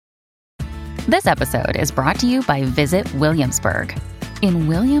This episode is brought to you by Visit Williamsburg. In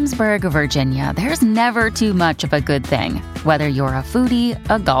Williamsburg, Virginia, there's never too much of a good thing. Whether you're a foodie,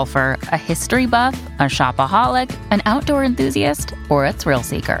 a golfer, a history buff, a shopaholic, an outdoor enthusiast, or a thrill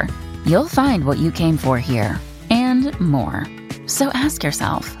seeker, you'll find what you came for here and more. So ask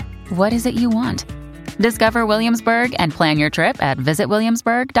yourself, what is it you want? Discover Williamsburg and plan your trip at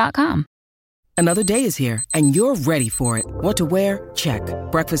visitwilliamsburg.com. Another day is here, and you're ready for it. What to wear? Check.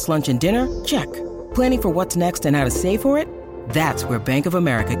 Breakfast, lunch, and dinner? Check. Planning for what's next and how to save for it? That's where Bank of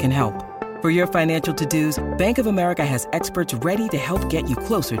America can help. For your financial to-dos, Bank of America has experts ready to help get you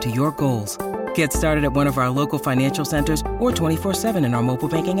closer to your goals. Get started at one of our local financial centers or 24/7 in our mobile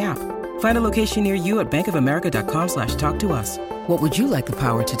banking app. Find a location near you at bankofamerica.com/talktous. What would you like the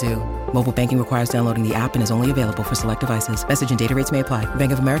power to do? Mobile banking requires downloading the app and is only available for select devices. Message and data rates may apply.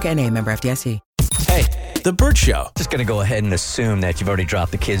 Bank of America N.A., member FDIC. Hey, The Bert Show. Just going to go ahead and assume that you've already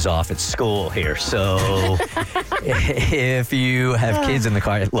dropped the kids off at school here. So if you have kids in the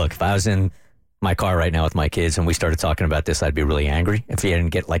car, look, if I was in my car right now with my kids and we started talking about this, I'd be really angry if you didn't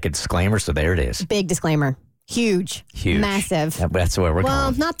get like a disclaimer. So there it is. Big disclaimer. Huge. Massive. That's where we're going.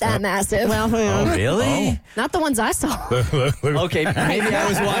 Well, not that massive. Well, oh, really? Not the ones I saw. Okay, maybe I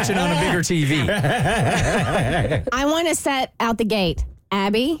was watching on a bigger TV. I want to set out the gate.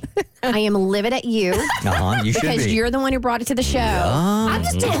 Abby, I am livid at you. You should because be. you're the one who brought it to the show. I'm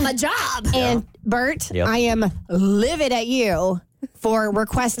just doing my job. And Bert, I am livid at you for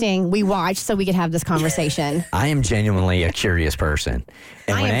requesting we watch so we could have this conversation. I am genuinely a curious person.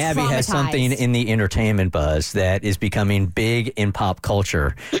 And when Abby has something in the entertainment buzz that is becoming big in pop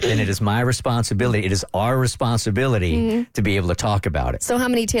culture, then it is my responsibility, it is our responsibility to be able to talk about it. So how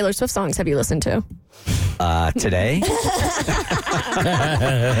many Taylor Swift songs have you listened to? Today? Talk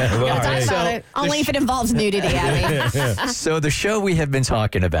about it. Only if it involves nudity, Abby. So the show we have been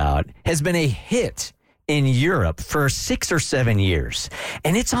talking about has been a hit in Europe for 6 or 7 years.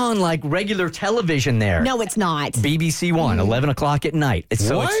 And it's on like regular television there. No, it's not. BBC One, 11 o'clock at night. It's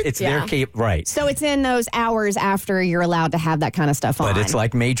their right. So it's in those hours after you're allowed to have that kind of stuff on. But it's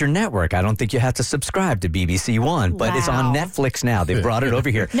like major network. I don't think you have to subscribe to BBC One, but it's on Netflix now. They brought it over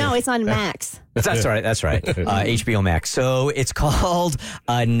here. No, it's on Max. That's right. HBO Max. So it's called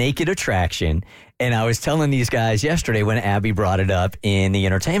Naked Attraction. And I was telling these guys yesterday when Abby brought it up in the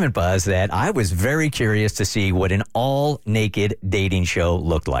entertainment buzz that I was very curious to see what an all-naked dating show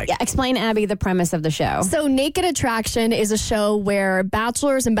looked like. Yeah, explain, Abby, the premise of the show. So Naked Attraction is a show where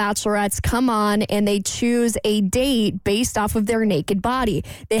bachelors and bachelorettes come on and they choose a date based off of their naked body.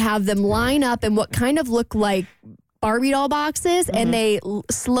 They have them line up in what kind of look like Barbie doll boxes, and they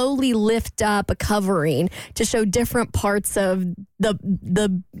slowly lift up a covering to show different parts of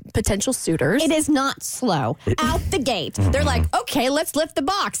the potential suitors. It is not slow. Out the gate. They're like, okay, let's lift the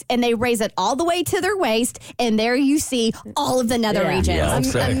box. And they raise it all the way to their waist, and there you see all of the nether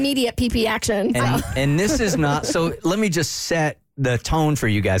regions. Immediate PP action. And this is not, so let me just set the tone for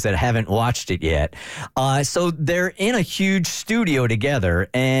you guys that haven't watched it yet. So they're in a huge studio together,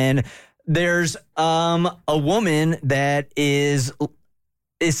 and there's a woman that is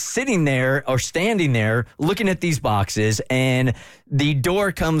sitting there or standing there looking at these boxes, and the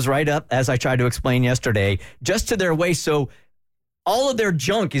door comes right up, as I tried to explain yesterday, just to their waist. So all of their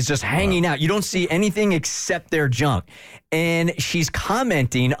junk is just hanging out. You don't see anything except their junk. And she's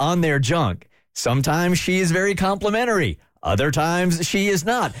commenting on their junk. Sometimes she is very complimentary. Other times she is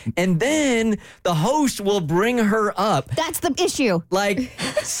not. And then the host will bring her up. That's the issue. Like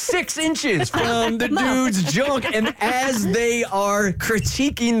 6 inches from the dude's junk. And as they are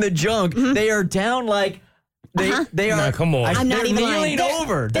critiquing the junk, they are down like... They are. No, come on. They're kneeling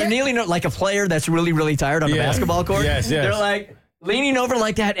over. They're kneeling like a player that's really, really tired on the basketball court. Yes. They're like leaning over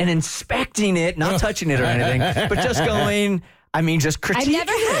like that and inspecting it, not touching it or anything, but just going... just critiquing. I've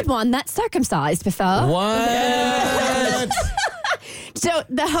never had one that's circumcised before. What? So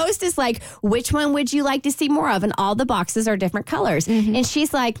the host is like, which one would you like to see more of? And all the boxes are different colors. And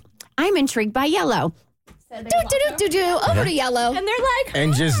she's like, I'm intrigued by yellow. Over to yellow. And they're like,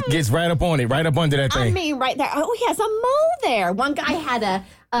 And just gets right up on it, right up under that thing. I mean, right there. Oh, he has a mole there. One guy had a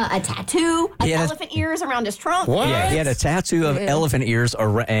tattoo of elephant ears around his trunk. What? Yeah, he had a tattoo of elephant ears,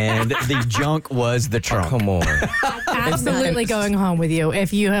 and the junk was the trunk. Come on. Absolutely going home with you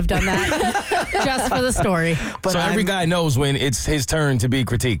if you have done that. Just for the story. But so every guy knows when it's his turn to be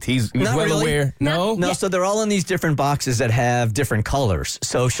critiqued. He's Not well really. aware. No? No, so they're all in these different boxes that have different colors.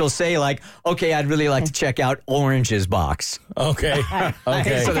 So she'll say like, okay, I'd really like to check out Orange's box. Okay.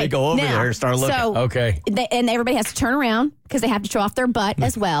 Okay. So they go over Now, there and start looking. So Okay. and everybody has to turn around because they have to show off their butt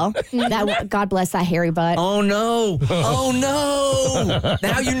as well. God bless that hairy butt. Oh no. Oh no.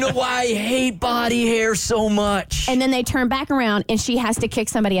 Now you know why I hate body hair so much. And then they turn back around and she has to kick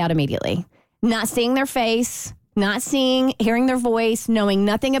somebody out immediately. Not seeing their face, not hearing their voice, knowing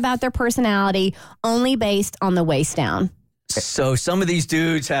nothing about their personality, only based on the waist down. So some of these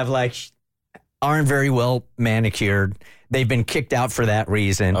dudes aren't very well manicured. They've been kicked out for that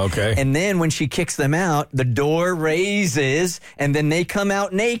reason. Okay. And then when she kicks them out, the door raises and then they come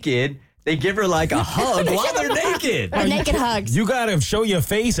out naked. They give her like a hug while they're naked. Naked hugs. You got to show your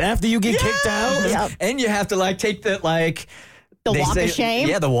face after you get kicked out? Yep. And you have to take the The they walk say- of shame?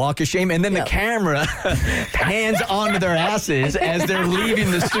 Yeah, the walk of shame. And then the camera pans onto their asses as they're leaving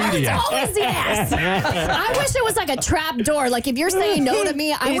the studio. Always yes. I wish it was like a trap door. Like if you're saying no to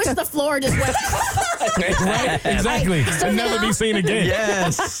me, I wish the floor just went. Right? Exactly. To never be seen again.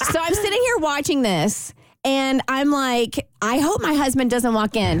 Yes. So I'm sitting here watching this, and I'm like, I hope my husband doesn't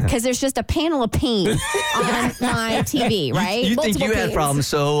walk in because there's just a panel of peen on my TV, right? You think Multiple you had peens. problems.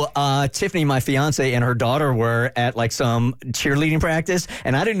 So Tiffany, my fiance, and her daughter were at some cheerleading practice,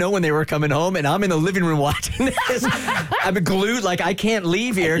 and I didn't know when they were coming home, and I'm in the living room watching this. I'm glued, I can't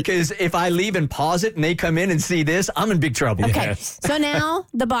leave here because if I leave and pause it and they come in and see this, I'm in big trouble. Okay, so now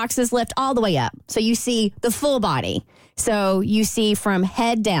the boxes lift all the way up. So you see the full body. So you see from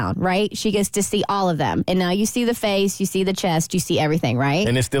head down, right? She gets to see all of them. And now you see the face, you see the chest, you see everything, right?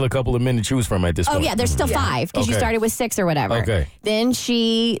 And there's still a couple of men to choose from at this Oh point. yeah, there's still 5 because you Okay. started with 6 or whatever. Okay. Then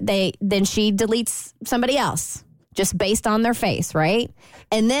she deletes somebody else just based on their face, right?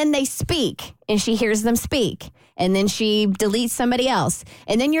 And then they speak and she hears them speak. And then she deletes somebody else.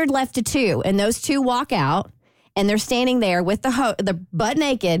 And then you're left to 2 and those 2 walk out. And they're standing there with the butt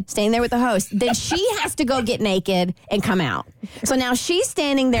naked, standing there with the host. Then she has to go get naked and come out. So now she's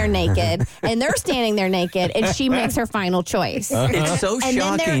standing there naked, and they're standing there naked, and she makes her final choice. It's so And then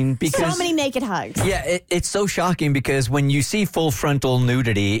shocking there are because so many naked hugs. Yeah, it's so shocking because when you see full frontal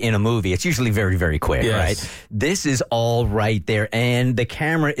nudity in a movie, it's usually very, very quick, Yes. right? This is all right there, and the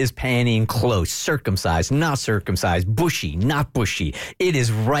camera is panning close, circumcised, not circumcised, bushy, not bushy. It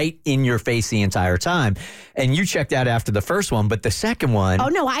is right in your face the entire time. And you checked out after the first one, but the second one... Oh,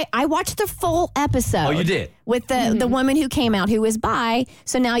 no, I watched the full episode. Oh, you did? With the woman who came out who was bi.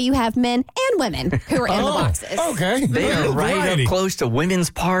 So now you have men and women who are in the boxes. Okay. They are right Variety. up close to women's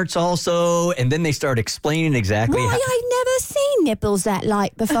parts also, and then they start explaining exactly Why, how... I've never seen nipples that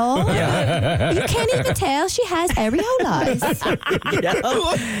light before. You can't even tell she has areolas.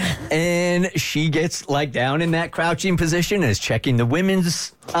 Yeah. And she gets down in that crouching position and is checking the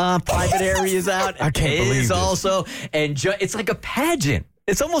women's private areas out. I can't believe this. Also, and it's like a pageant.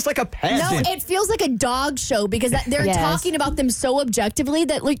 It's almost like a No, pageant. it feels like a dog show because they're Yes. talking about them so objectively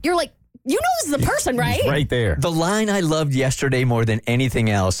that you're like, you know this is the person, right? Right there. The line I loved yesterday more than anything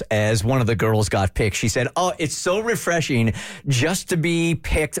else as one of the girls got picked, she said, "Oh, it's so refreshing just to be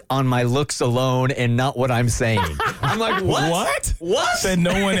picked on my looks alone and not what I'm saying." I'm like, what? What? Said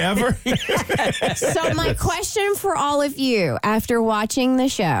no one ever? So my question for all of you after watching the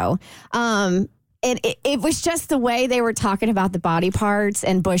show, it was just the way they were talking about the body parts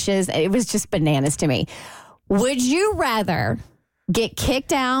and bushes. It was just bananas to me. Would you rather get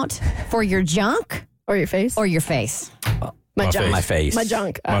kicked out for your junk Or your face. or your face? my my junk. face. My face. My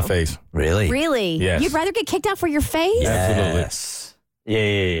junk. My Oh. face. Really? Really? Yes. You'd rather get kicked out for your face? Absolutely. Yes. Yeah.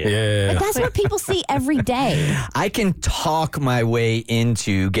 Yeah. That's what people see every day. I can talk my way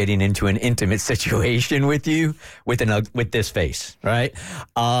into getting into an intimate situation with you with this face, right?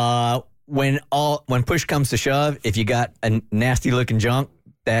 When push comes to shove, if you got a nasty looking junk,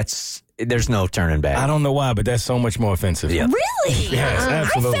 there's no turning back. I don't know why, but that's so much more offensive. Yeah. Really? Yes,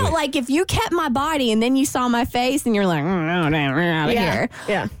 absolutely. I felt like if you kept my body and then you saw my face and you're like, no, out of Yeah. here.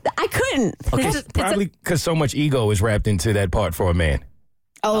 Yeah. I couldn't. It's probably because so much ego is wrapped into that part for a man.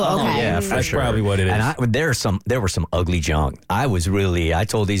 Oh, okay. Yeah, for That's sure. probably what it is. And there were some ugly junk. I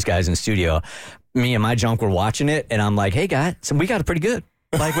told these guys in the studio, me and my junk were watching it, and I'm like, hey guys, we got it pretty good.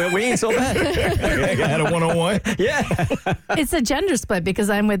 Like we ain't so bad. I had a one-on-one. Yeah. It's a gender split because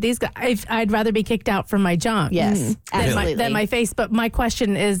I'm with these guys. I'd rather be kicked out from my junk Yes, absolutely. than my face. But my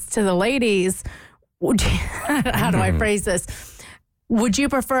question is to the ladies, how do I phrase this? would you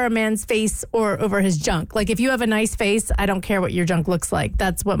prefer a man's face or over his junk? Like, if you have a nice face, I don't care what your junk looks like.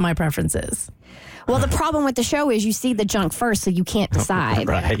 That's what my preference is. Well, the problem with the show is you see the junk first, so you can't decide.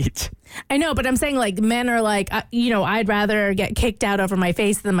 Right. I know, but I'm saying, like, men are like, I'd rather get kicked out over my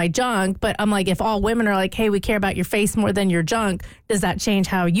face than my junk. But I'm like, if all women are like, hey, we care about your face more than your junk, does that change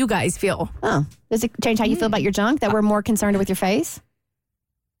how you guys feel? Oh, does it change how you feel about your junk, that we're more concerned with your face?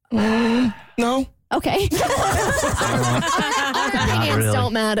 No. Okay. Our opinions really.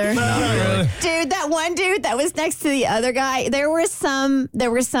 don't matter. Dude, that one dude that was next to the other guy, there were some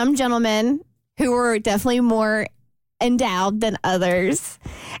gentlemen who were definitely more endowed than others.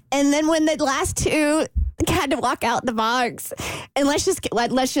 And then when the last two had to walk out the box, and let's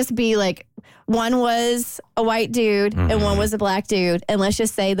just be like, one was a white dude and one was a black dude, and let's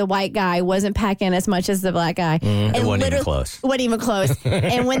just say the white guy wasn't packing as much as the black guy. And It wasn't even literally- close. Wasn't even close.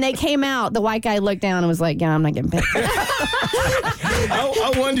 And when they came out, the white guy looked down and was like, "Yeah, I'm not getting picked."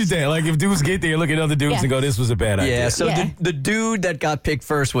 I wondered that. Like, if dudes get there, look at other dudes Yeah. and go, this was a bad idea. Yeah, so Yeah. The dude that got picked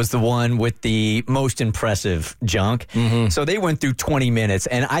first was the one with the most impressive junk. So they went through 20 minutes,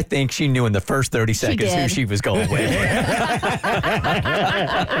 and I think she knew in the first 30 seconds who did. she was going with.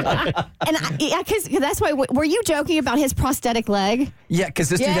 And because that's why. Were you joking about his prosthetic leg? Yeah, because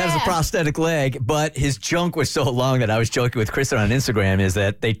this dude has a Yeah. prosthetic leg, but his junk was so long that I was joking with Kristen on Instagram is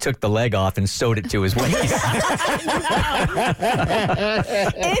that they took the leg off and sewed it to his waist.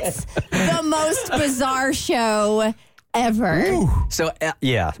 It's the most bizarre show ever. So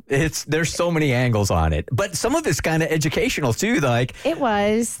yeah, there's so many angles on it, but some of it's kind of educational too. Like It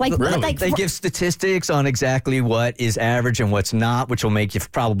was like they give statistics on exactly what is average and what's not, which will make you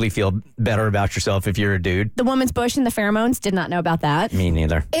probably feel better about yourself if you're a dude. the woman's bush and the pheromones. Did not know about that. Me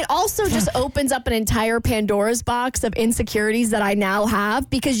neither. It also just opens up an entire Pandora's box of insecurities that I now have,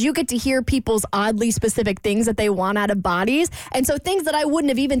 because you get to hear people's oddly specific things that they want out of bodies. And so things that I wouldn't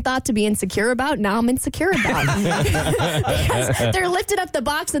have even thought to be insecure about, now I'm insecure about. Because they're lifted up the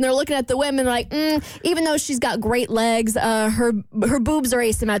box and they're looking at the women like, even though she's got great legs, her boobs are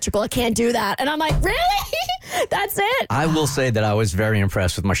asymmetrical. I can't do that. And I'm like, really? That's it? I will say that I was very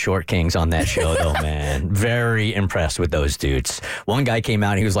impressed with my short kings on that show, though, man. Very impressed with those dudes. One guy came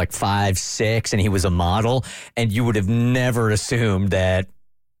out, and he was like 5'6", and he was a model, and you would have never assumed that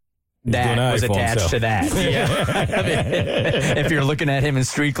doing was iPhone attached stuff. to that. Yeah. I mean, if you're looking at him in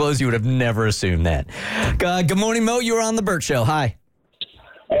street clothes, you would have never assumed that. Good morning, Mo. You were on the Burt Show. Hi.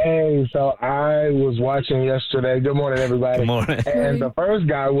 Hey, so I was watching yesterday. Good morning, everybody. Good morning. And the first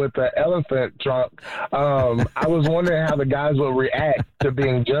guy with the elephant trunk, I was wondering how the guys would react to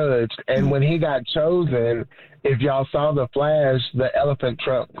being judged. And when he got chosen, if y'all saw the flash, the elephant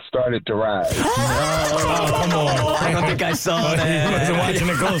trunk started to rise. Oh, come on. I don't think I saw that. I wasn't watching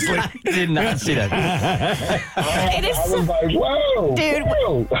it closely. I did not see that. It is I was like, whoa. Dude.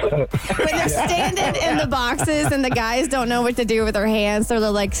 Whoa. when they're standing in the boxes and the guys don't know what to do with their hands, so they're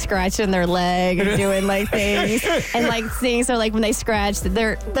like scratching their leg and doing like things and like things. So like when they scratch,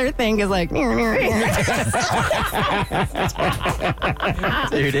 their thing is like.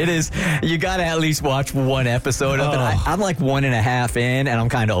 Dude, it is. You got to at least watch one episode of it. I'm like 1.5 in, and I'm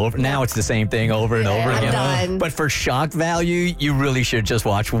kind of over. Now it's the same thing over and over I'm again. done. But for shock value, you really should just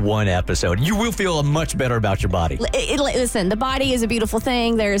watch one episode. You will feel much better about your body. Listen, the body is a beautiful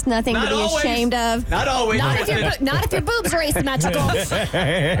thing. There's nothing to be ashamed of. Not always. Not if your boobs are asymmetrical.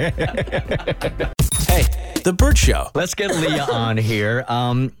 Hey, The Burt Show. Let's get Leah on here.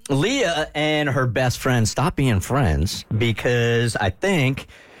 Leah and her best friend stopped being friends because I think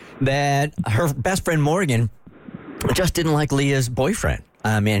that her best friend Morgan just didn't like Leah's boyfriend.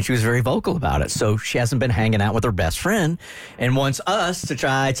 And she was very vocal about it. So she hasn't been hanging out with her best friend and wants us to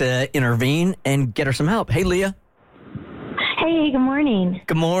try to intervene and get her some help. Hey, Leah. Hey, good morning.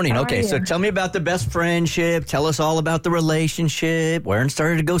 Good morning. How Okay, are so you? tell me about the best friendship. Tell us all about the relationship, where it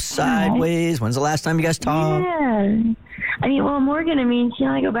started to go sideways. When's the last time you guys talked? Yeah. I mean, well, Morgan, she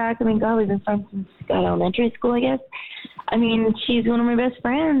and I go back. God, we've been friends since elementary school, I guess. She's one of my best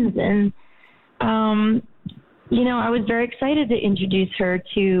friends. And, I was very excited to introduce her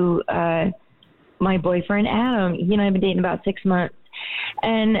to my boyfriend, Adam. He and I have been dating about 6 months.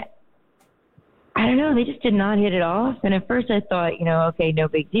 And I don't know, they just did not hit it off. And at first I thought, okay, no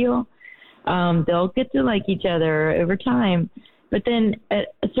big deal. They'll get to like each other over time. But then at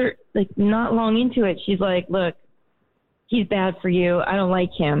a certain, not long into it, she's like, look, he's bad for you. I don't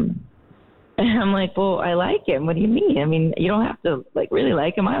like him. And I'm like, well, I like him. What do you mean? You don't have to really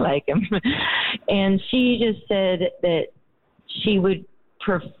like him. I like him. And she just said that she would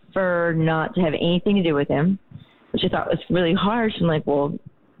prefer not to have anything to do with him, which I thought was really harsh. I'm like, well,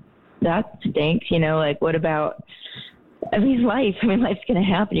 that stinks, what about, I mean, life's going to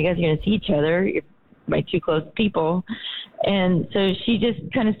happen. You guys are going to see each other. You're my two close people. And so she just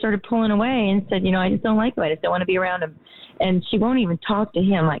kind of started pulling away and said, I just don't like him. I just don't want to be around him. And she won't even talk to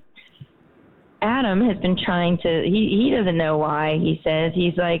him. Like, Adam has been trying to, he doesn't know why. He says,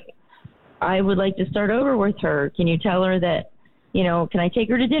 he's like, I would like to start over with her. Can you tell her that, can I take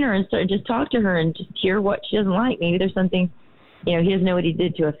her to dinner and just talk to her and just hear what she doesn't like? Maybe there's something, he doesn't know what he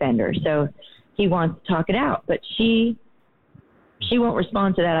did to offend her. So he wants to talk it out. But she won't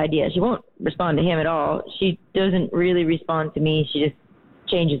respond to that idea. She won't respond to him at all. She doesn't really respond to me. She just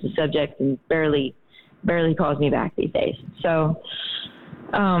changes the subject and barely calls me back these days. So,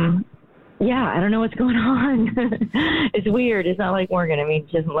 I don't know what's going on. It's weird. It's not like Morgan. I mean,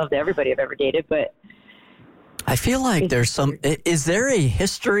 she doesn't love everybody I've ever dated, but I feel like there's is there a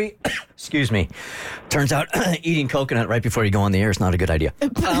history? Excuse me. Turns out eating coconut right before you go on the air is not a good idea.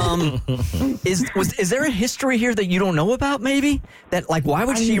 Is there a history here that you don't know about, maybe? That, like, why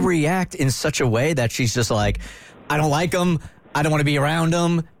would she react in such a way that she's just like, I don't like him, I don't want to be around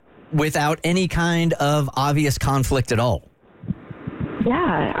him, without any kind of obvious conflict at all?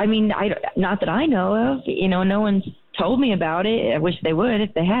 Yeah, I mean, not that I know of. No one's told me about it. I wish they would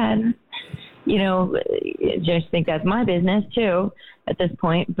if they had. Just think that's my business too at this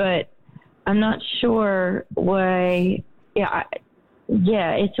point. But I'm not sure why. Yeah,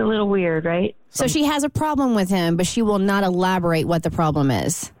 it's a little weird, right? So she has a problem with him, but she will not elaborate what the problem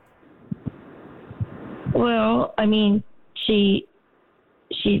is. Well, I mean, she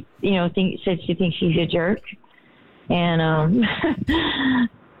said she thinks he's a jerk. And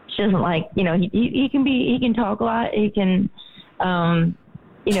she doesn't like, he can talk a lot. He can,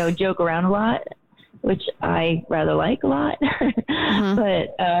 joke around a lot, which I rather like a lot. Mm-hmm.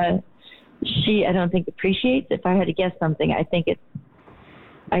 But I don't think appreciates. If I had to guess something, I think it's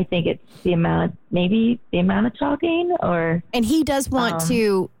the amount of talking. And he does want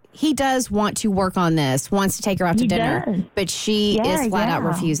to. He does want to work on this. Wants to take her out to dinner, but she is flat out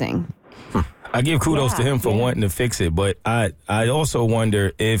refusing. I give kudos to him for wanting to fix it, but I also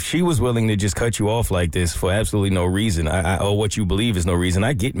wonder if she was willing to just cut you off like this for absolutely no reason, or what you believe is no reason.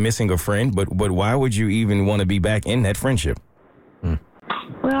 I get missing a friend, but why would you even want to be back in that friendship?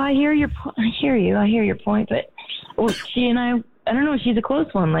 Well, I hear you. I hear your point, but she and I don't know. She's a close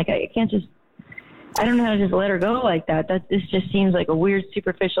one. Like, I don't know how to just let her go like that. This just seems like a weird,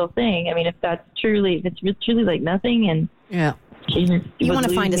 superficial thing. I mean, if it's truly like nothing, and you want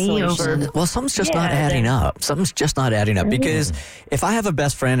to find a solution. Well, something's just not adding up. Something's just not adding up, because if I have a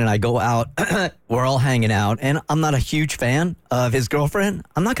best friend and I go out, we're all hanging out, and I'm not a huge fan of his girlfriend,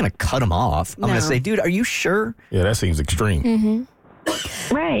 I'm not going to cut him off. I'm going to say, dude, are you sure? Yeah, that seems extreme.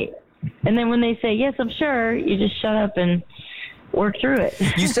 Mm-hmm. Right. And then when they say, yes, I'm sure, you just shut up and work through it.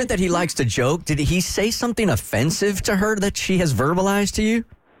 You said that he likes to joke. Did he say something offensive to her that she has verbalized to you?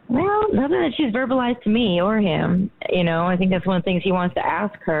 Well, nothing that she's verbalized to me or him. I think that's one of the things he wants to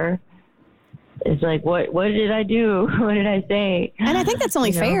ask her. Is like, what did I do? What did I say? And I think that's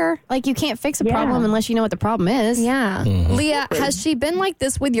only fair. Like, you can't fix a problem unless you know what the problem is. Yeah. Mm-hmm. Leah, has she been like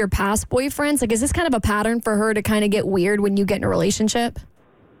this with your past boyfriends? Like, is this kind of a pattern for her to kind of get weird when you get in a relationship?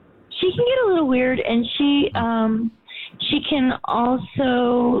 She can get a little weird, and she can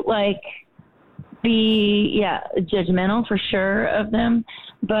also, like, be, judgmental for sure of them,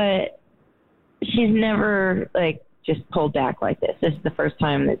 but she's never, like, just pulled back like this. This is the first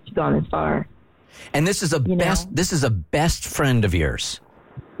time that she's gone this far. And this is a best friend of yours.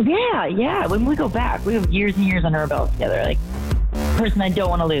 Yeah. When we go back, we have years and years on our belt together. Like, person I don't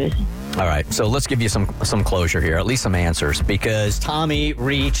want to lose. All right, so let's give you some closure here, at least some answers, because Tommy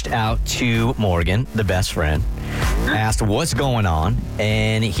reached out to Morgan, the best friend, asked what's going on,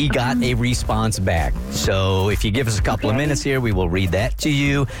 and he got a response back. So if you give us a couple of minutes here, we will read that to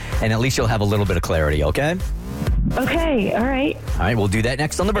you, and at least you'll have a little bit of clarity, okay? Okay, all right. All right, we'll do that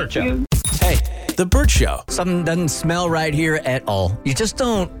next on The Burt Show. Hey, The Burt Show. Something doesn't smell right here at all. You just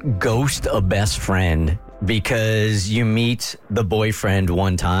don't ghost a best friend because you meet the boyfriend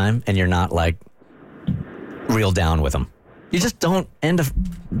one time and you're not, like, real down with him. You just don't end a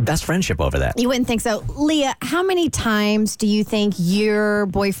best friendship over that. You wouldn't think so. Leah, how many times do you think your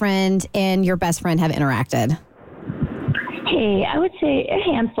boyfriend and your best friend have interacted? Hey, I would say a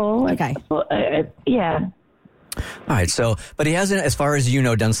handful. Okay. Yeah. All right, so, but he hasn't, as far as you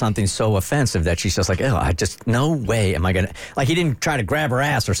know, done something so offensive that she's just like, no way am I going to, like, he didn't try to grab her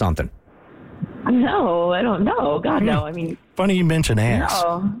ass or something. No, I don't know. God, no. I mean, funny you mention ass.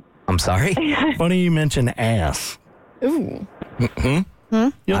 No. I'm sorry? Funny you mention ass. Ooh.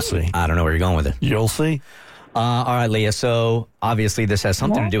 You'll see. I don't know where you're going with it. You'll see. All right, Leah. So obviously this has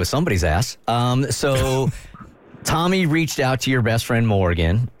something to do with somebody's ass. So Tommy reached out to your best friend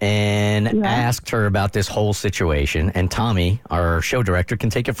Morgan and asked her about this whole situation. And Tommy, our show director, can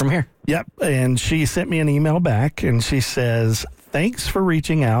take it from here. Yep. And she sent me an email back, and she says, thanks for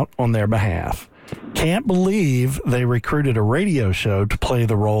reaching out on their behalf. Can't believe they recruited a radio show to play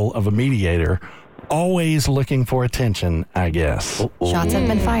the role of a mediator. Always looking for attention, I guess. Shots have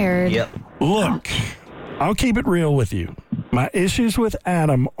been fired. Yep. Look, I'll keep it real with you. My issues with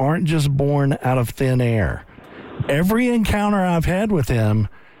Adam aren't just born out of thin air. Every encounter I've had with him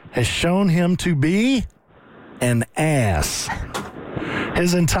has shown him to be an ass.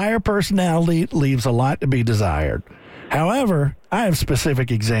 His entire personality leaves a lot to be desired. However, I have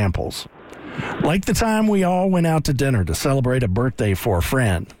specific examples. Like the time we all went out to dinner to celebrate a birthday for a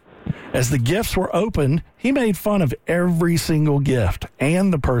friend. As the gifts were opened, he made fun of every single gift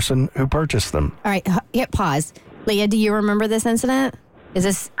and the person who purchased them. All right, hit pause. Leah, do you remember this incident? Is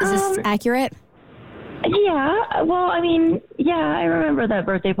this accurate? Yeah. Well, I mean, I remember that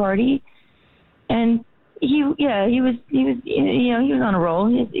birthday party, and he was on a roll.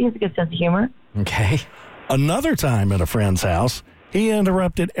 He has a good sense of humor. Okay. Another time at a friend's house, he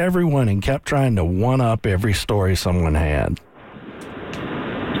interrupted everyone and kept trying to one-up every story someone had.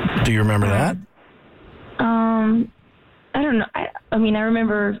 Do you remember that? I don't know. I mean, I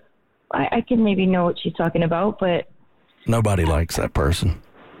remember. I can maybe know what she's talking about, but nobody likes that person.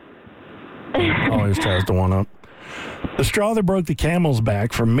 Always tries to one-up. The straw that broke the camel's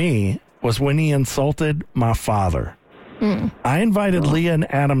back for me was when he insulted my father. I invited Leah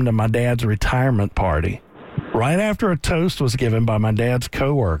and Adam to my dad's retirement party. Right after a toast was given by my dad's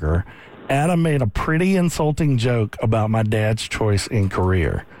coworker, Adam made a pretty insulting joke about my dad's choice in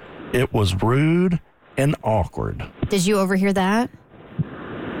career. It was rude and awkward. Did you overhear that?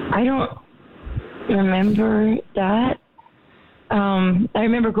 I don't remember that. I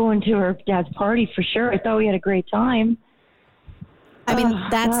remember going to her dad's party for sure. I thought we had a great time. I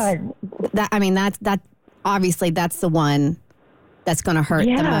mean, that's obviously that's the one that's going to hurt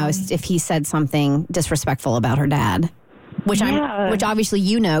the most if he said something disrespectful about her dad, which obviously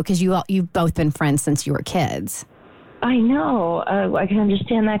you know because you've both been friends since you were kids. I know. I can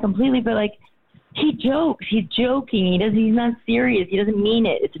understand that completely, but like he jokes. He's joking. He's not serious. He doesn't mean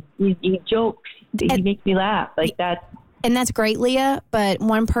it. He jokes. He makes me laugh like that. And that's great, Leah, but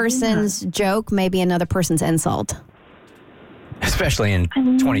one person's joke may be another person's insult. Especially in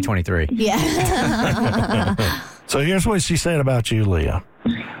 2023. Yeah. So here's what she said about you, Leah.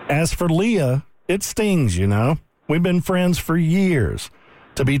 As for Leah, it stings, you know. We've been friends for years.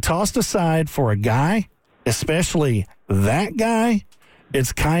 To be tossed aside for a guy, especially that guy,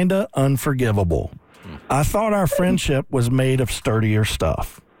 it's kind of unforgivable. I thought our friendship was made of sturdier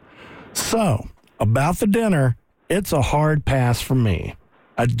stuff. So, about the dinner, it's a hard pass for me.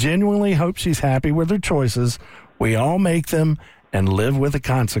 I genuinely hope she's happy with her choices. We all make them and live with the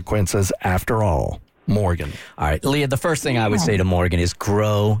consequences after all. Morgan. All right, Leah, the first thing I would say to Morgan is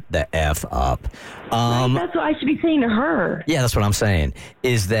grow the F up. That's what I should be saying to her. Yeah, that's what I'm saying.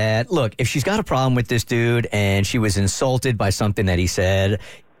 Is that, look, if she's got a problem with this dude and she was insulted by something that he said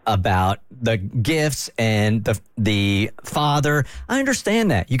about the gifts and the father, I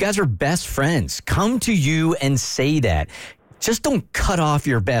understand that. You guys are best friends. Come to you and say that. Just don't cut off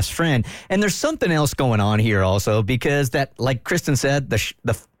your best friend. And there's something else going on here also because that, like Kristen said,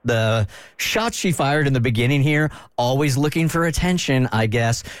 the shots she fired in the beginning here, always looking for attention, I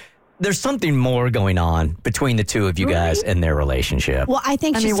guess. There's something more going on between the two of you guys and their relationship. Well, I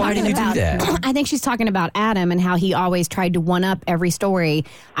think she's why talking did you about do that? I think she's talking about Adam and how he always tried to one up every story.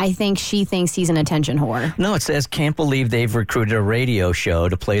 I think she thinks he's an attention whore. No, it says can't believe they've recruited a radio show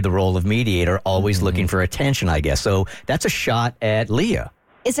to play the role of mediator, always looking for attention, I guess. So that's a shot at Leah.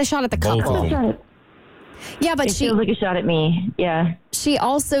 It's a shot at the couple. Yeah, but it feels like a shot at me. Yeah. She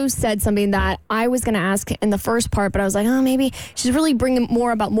also said something that I was going to ask in the first part, but I was like, oh, maybe she's really bringing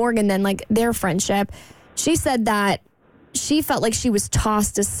more about Morgan than like their friendship. She said that she felt like she was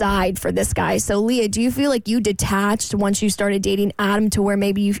tossed aside for this guy. So, Leah, do you feel like you detached once you started dating Adam to where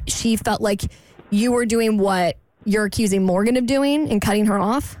maybe she felt like you were doing what you're accusing Morgan of doing and cutting her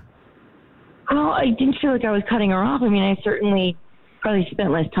off? Oh, I didn't feel like I was cutting her off. I mean, I certainly probably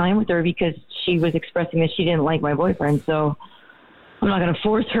spent less time with her because she was expressing that she didn't like my boyfriend. So I'm not going to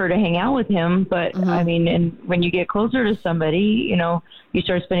force her to hang out with him. But I mean, and when you get closer to somebody, you know, you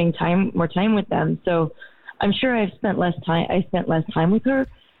start spending more time with them. So I'm sure I spent less time with her,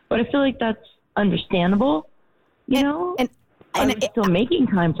 but I feel like that's understandable, you know, and I was still making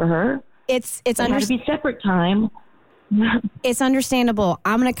time for her. It had to be separate time. It's understandable.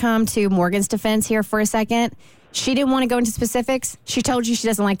 I'm going to come to Morgan's defense here for a second. She didn't want to go into specifics. She told you she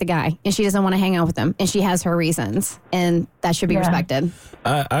doesn't like the guy and she doesn't want to hang out with him. And she has her reasons. And that should be respected.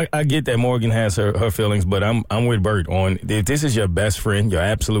 I get that Morgan has her feelings, but I'm with Bert on if this is your best friend, your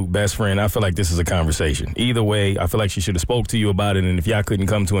absolute best friend, I feel like this is a conversation. Either way, I feel like she should have spoke to you about it. And if y'all couldn't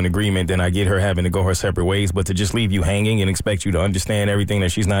come to an agreement, then I get her having to go her separate ways. But to just leave you hanging and expect you to understand everything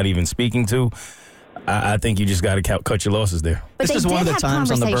that she's not even speaking to, I think you just got to cut your losses there. But this is one of the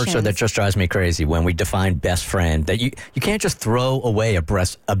times on the Bert Show that just drives me crazy when we define best friend. That you can't just throw away a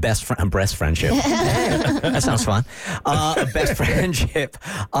breast friendship. That sounds fun. A best friendship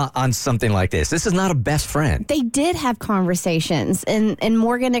on something like this. This is not a best friend. They did have conversations, and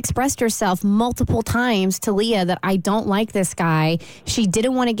Morgan expressed herself multiple times to Leah that I don't like this guy. She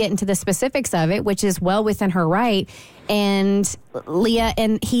didn't want to get into the specifics of it, which is well within her right. And Leah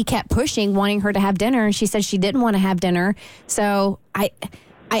and he kept pushing, wanting her to have dinner, and she said she didn't want to have dinner. So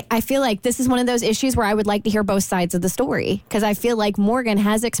I feel like this is one of those issues where I would like to hear both sides of the story, because I feel like Morgan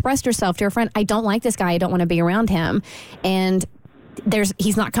has expressed herself to her friend, I don't like this guy, I don't want to be around him. And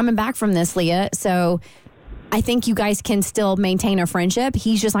he's not coming back from this, Leah. So I think you guys can still maintain a friendship.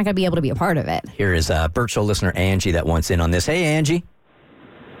 He's just not going to be able to be a part of it. Here is Bert Show listener Angie that wants in on this. Hey, Angie.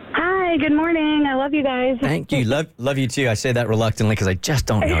 Hi, good morning. I love you guys. Thank you. Love you too. I say that reluctantly because I just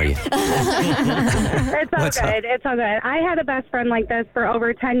don't know you. It's all What's good. up? It's all good. I had a best friend like this for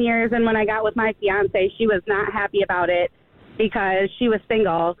over 10 years, and when I got with my fiance, she was not happy about it because she was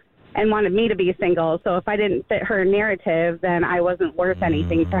single and wanted me to be single. So if I didn't fit her narrative, then I wasn't worth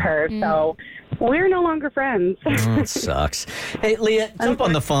anything to her. So we're no longer friends. It sucks. Hey, Leah, jump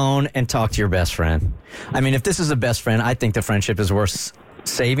on the phone and talk to your best friend. I mean, if this is a best friend, I think the friendship is worth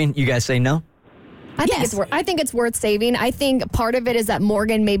saving. You guys say no? I think it's worth saving. I think part of it is that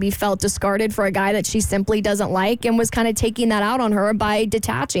Morgan maybe felt discarded for a guy that she simply doesn't like and was kind of taking that out on her by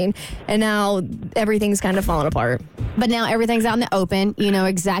detaching. And now everything's kind of falling apart. But now everything's out in the open. You know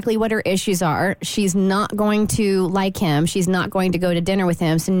exactly what her issues are. She's not going to like him. She's not going to go to dinner with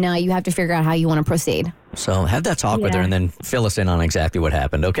him. So now you have to figure out how you want to proceed. So have that talk with her and then fill us in on exactly what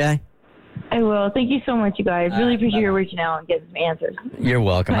happened, okay? I will. Thank you so much, you guys. Really appreciate you reaching out and getting some answers. You're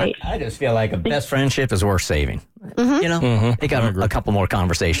welcome. Right. I just feel like a best friendship is worth saving. You know, you got a couple more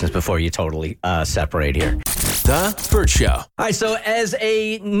conversations before you totally separate here. The Bert Show. All right, so as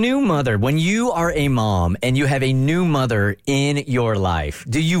a new mother, when you are a mom and you have a new mother in your life,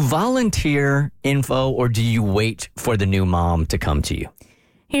 do you volunteer info or do you wait for the new mom to come to you?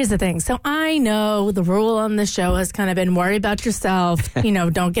 Here's the thing. So I know the rule on the show has kind of been worry about yourself,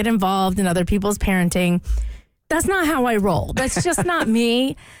 don't get involved in other people's parenting. That's not how I roll. That's just not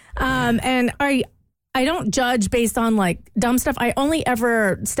me. And I don't judge based on like dumb stuff. I only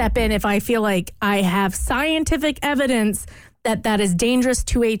ever step in if I feel like I have scientific evidence that is dangerous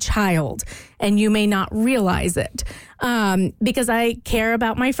to a child and you may not realize it. Because I care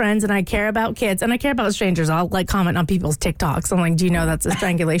about my friends and I care about kids and I care about strangers. I'll like comment on people's TikToks. I'm like, do you know that's a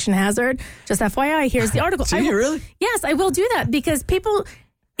strangulation hazard? Just FYI, here's the article. Do you really? Yes, I will do that because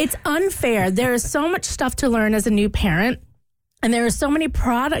it's unfair. There is so much stuff to learn as a new parent and there are so many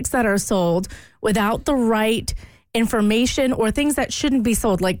products that are sold without the right information or things that shouldn't be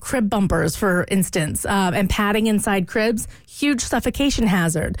sold, like crib bumpers, for instance, and padding inside cribs, huge suffocation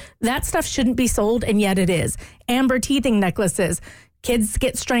hazard. That stuff shouldn't be sold, and yet it is. Amber teething necklaces. Kids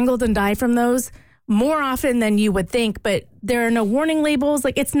get strangled and die from those more often than you would think, but there are no warning labels.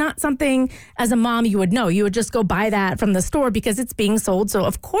 Like, it's not something as a mom you would know. You would just go buy that from the store because it's being sold. So,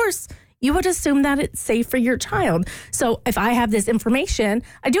 of course, you would assume that it's safe for your child. So if I have this information,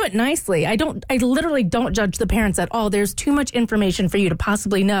 I do it nicely. I literally don't judge the parents at all. There's too much information for you to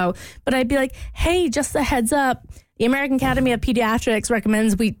possibly know. But I'd be like, hey, just a heads up. The American Academy of Pediatrics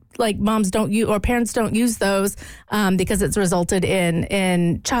recommends moms don't use or parents don't use those because it's resulted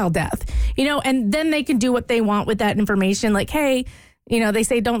in child death. And then they can do what they want with that information. Like, hey, they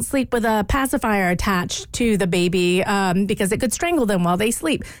say don't sleep with a pacifier attached to the baby because it could strangle them while they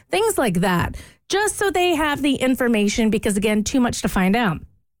sleep. Things like that, just so they have the information because, again, too much to find out.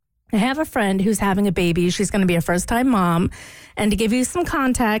 I have a friend who's having a baby. She's going to be a first-time mom. And to give you some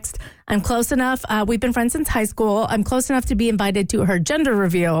context, I'm close enough. We've been friends since high school. I'm close enough to be invited to her gender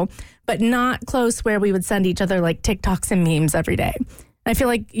reveal, but not close where we would send each other like TikToks and memes every day. I feel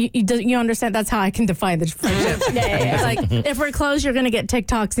like you understand that's how I can define the friendship. Yeah. Like, if we're close, you're going to get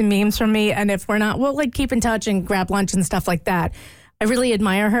TikToks and memes from me. And if we're not, we'll keep in touch and grab lunch and stuff like that. I really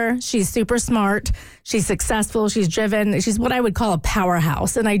admire her. She's super smart. She's successful. She's driven. She's what I would call a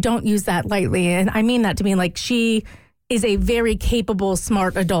powerhouse. And I don't use that lightly. And I mean that to mean like she is a very capable,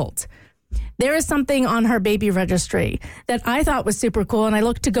 smart adult. there is something on her baby registry that I thought was super cool, and I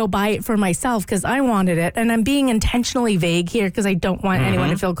looked to go buy it for myself because I wanted it. And I'm being intentionally vague here because I don't want anyone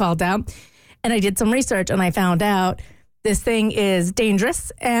to feel called out. And I did some research, and I found out this thing is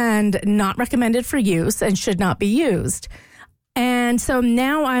dangerous and not recommended for use and should not be used. And so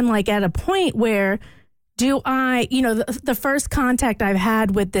now I'm like at a point where do I, the first contact I've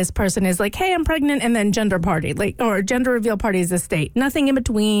had with this person is like, hey, I'm pregnant, and then gender party, or gender reveal party is the state. Nothing in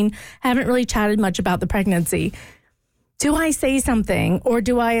between. Haven't really chatted much about the pregnancy. Do I say something, or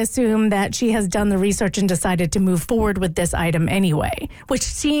do I assume that she has done the research and decided to move forward with this item anyway? Which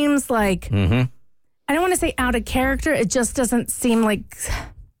seems like, I don't want to say out of character. It just doesn't seem like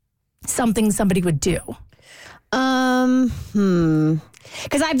something somebody would do.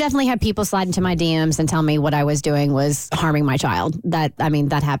 Because I've definitely had people slide into my DMs and tell me what I was doing was harming my child. That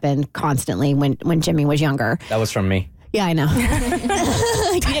happened constantly when Jimmy was younger. That was from me. Yeah, I know.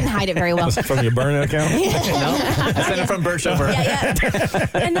 You didn't hide it very well. From your burner account? No, I sent it from Bert Schober.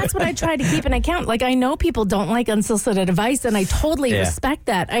 And that's what I try to keep an account. Like, I know people don't like unsolicited advice, and I totally respect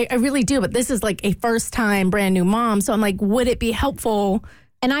that. I really do. But this is like a first-time brand new mom. So I'm like, would it be helpful?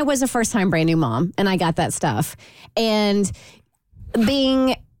 And I was a first-time brand new mom, and I got that stuff. And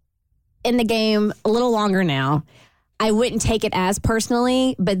being in the game a little longer now, I wouldn't take it as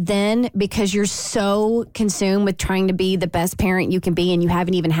personally, but then because you're so consumed with trying to be the best parent you can be and you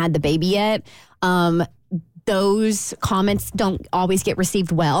haven't even had the baby yet, those comments don't always get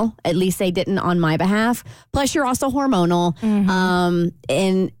received well. At least they didn't on my behalf. Plus, you're also hormonal.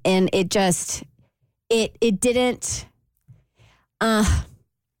 And it just, it didn't,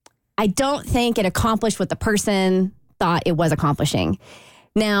 I don't think it accomplished what the person thought it was accomplishing.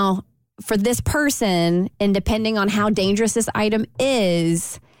 Now, for this person, and depending on how dangerous this item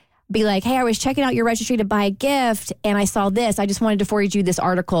is, be like, hey, I was checking out your registry to buy a gift, and I saw this. I just wanted to forward you this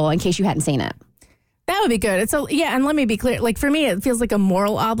article in case you hadn't seen it. That would be good. And let me be clear. Like, for me, it feels like a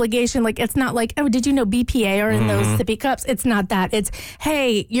moral obligation. Like, it's not like, oh, did you know BPA are in those sippy cups? It's not that. It's,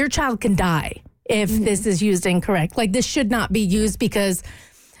 hey, your child can die if this is used incorrect. Like, this should not be used because...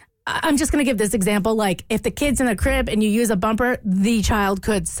 I'm just going to give this example. Like, if the kid's in a crib and you use a bumper, the child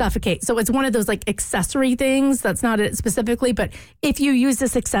could suffocate. So it's one of those like accessory things. That's not it specifically. But if you use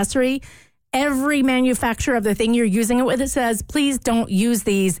this accessory, every manufacturer of the thing you're using it with, it says, please don't use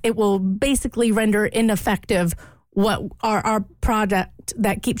these. It will basically render ineffective what our product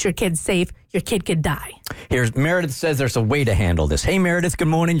that keeps your kids safe. Your kid could die. Here's Meredith says there's a way to handle this. Hey, Meredith, good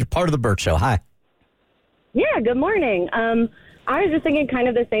morning. You're part of the Bert Show. Hi. Yeah, good morning. I was just thinking kind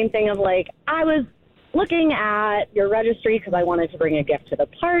of the same thing of like, I was looking at your registry because I wanted to bring a gift to the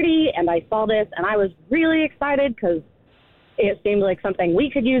party, and I saw this, and I was really excited because it seemed like something we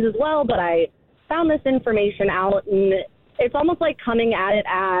could use as well, but I found this information out, and it's almost like coming at it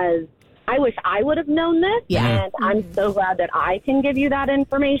as, I wish I would have known this, and I'm so glad that I can give you that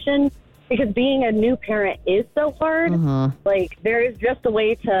information, because being a new parent is so hard. Like, there is just a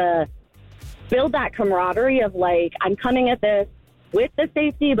way to build that camaraderie of like, I'm coming at this with the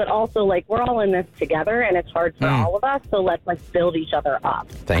safety, but also like we're all in this together and it's hard for all of us. So let's like build each other up.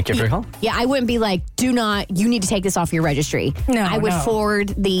 Thank you for your help. Yeah, I wouldn't be like, you need to take this off your registry. No, I would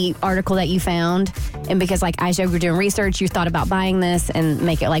forward the article that you found. And because like as you were doing research, you thought about buying this and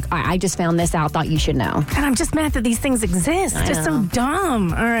make it like, I just found this out, thought you should know. And I'm just mad that these things exist. Just so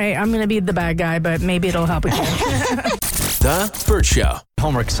dumb. All right, I'm going to be the bad guy, but maybe it'll help again. The Bert Show.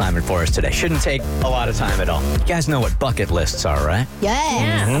 Homework assignment for us today. Shouldn't take a lot of time at all. You guys know what bucket lists are, right?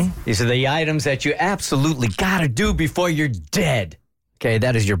 Yes. These are the items that you absolutely got to do before you're dead. Okay,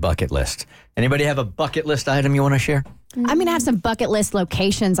 that is your bucket list. Anybody have a bucket list item you want to share? I'm going to have some bucket list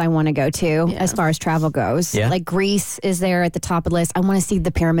locations I want to go to as far as travel goes. Yeah. Like Greece is there at the top of the list. I want to see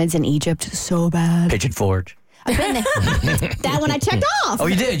the pyramids in Egypt so bad. Pigeon Forge. I've been there. That one I checked off. Oh,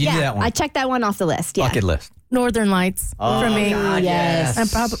 you did? You did that one. I checked that one off the list. Yeah. Bucket list. Northern Lights for me. God, yes.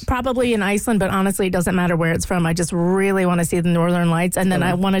 And probably in Iceland, but honestly, it doesn't matter where it's from. I just really want to see the Northern Lights. And then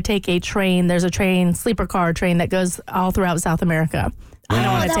I want to take a train. There's a train, sleeper car train that goes all throughout South America. I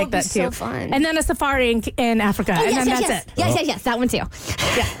don't want to take that too. So fun. And then a safari in Africa. Oh, and yes, then yes, that's yes. it. Yes, that one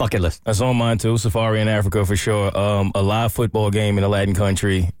too. Bucket list. That's on mine too. Safari in Africa for sure. A live football game in a Latin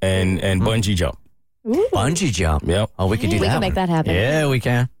country and bungee jump. Ooh. Bungee jump. Yep. Oh, we could do that. We can make that happen. Yeah, we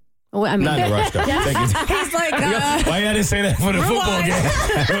can. Well, I mean, Not in a rush though. Take it. He's like, God. Why I didn't say that for the football game?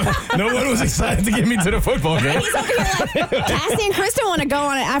 No one was excited to get me to the football game. He's over here like, Cassie and Kristen want to go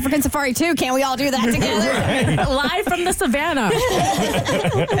on an African safari too. Can't we all do that together? Live from the savannah.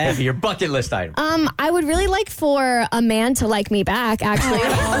 Abby, your bucket list item. I would really like for a man to like me back, actually.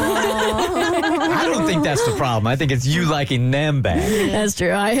 I don't think that's the problem. I think it's you liking them back. That's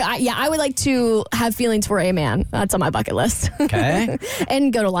true. I would like to have feelings for a man. That's on my bucket list. Okay.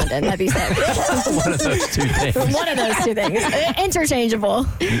 And go to London. That'd be sick. One of those two things. One of those two things. Interchangeable.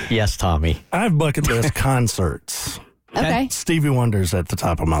 Yes, Tommy. I have bucket list concerts. Okay. Stevie Wonder's at the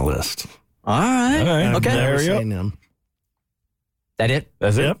top of my list. All right. I've Okay. never There you go. seen him. That it?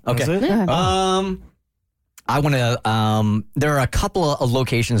 That's it? Yep. Okay. That's it. I want to. There are a couple of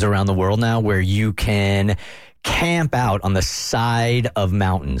locations around the world now where you can camp out on the side of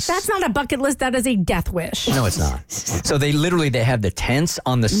mountains. That's not a bucket list. That is a death wish. No, it's not. So they have the tents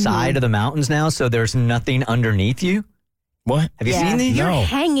on the side of the mountains now, so there's nothing underneath you. What? Have you seen these? You're No.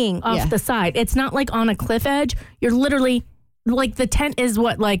 hanging off Yeah. the side. It's not like on a cliff edge. You're literally like the tent is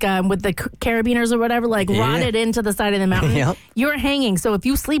what with the carabiners or whatever, rotted into the side of the mountain. Yep. You're hanging. So if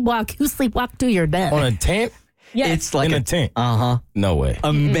you sleepwalk to your death. On a tent? Yes. It's like In a tent? Uh-huh. No way.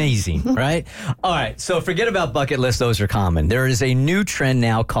 Amazing, right? All right, so forget about bucket lists. Those are common. There is a new trend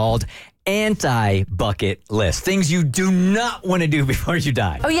now called anti-bucket list. Things you do not want to do before you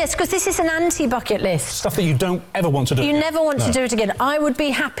die. Oh, yes, because this is an anti-bucket list. Stuff that you don't ever want to do. You never want to do it again. I would be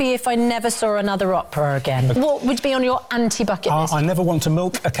happy if I never saw another opera again. What would be on your anti-bucket list? I never want to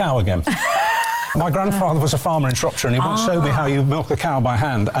milk a cow again. My grandfather was a farmer in Shropshire and he once showed me how you milk a cow by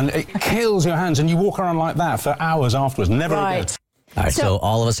hand, and it kills your hands and you walk around like that for hours afterwards. Never again. All right, so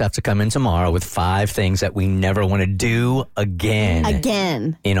all of us have to come in tomorrow with 5 things that we never want to do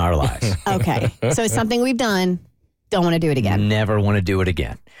again in our lives. Okay. So it's something we've done. Don't want to do it again. Never want to do it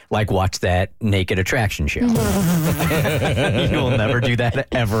again. Like watch that naked attraction show. You'll never do that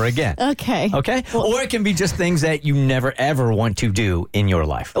ever again. Okay. Okay? Or it can be just things that you never ever want to do in your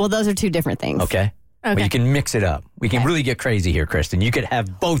life. Well, those are two different things. Okay? But you can mix it up. We can really get crazy here, Kristen. You could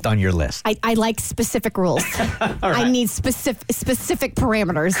have both on your list. I like specific rules. I need specific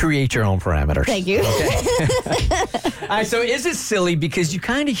parameters. Create your own parameters. Thank you. All right, so is it silly? Because you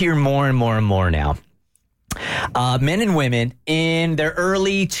kind of hear more and more and more now. Men and women in their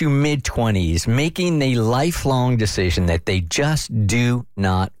early to mid-20s making a lifelong decision that they just do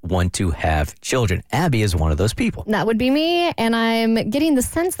not want to have children. Abby is one of those people. That would be me, and I'm getting the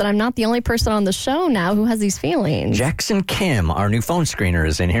sense that I'm not the only person on the show now who has these feelings. Jackson Kim, our new phone screener,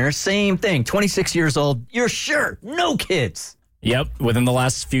 is in here. Same thing, 26 years old. You're sure, no kids. Yep. Within the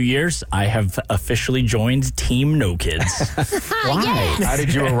last few years, I have officially joined Team No Kids. Why? How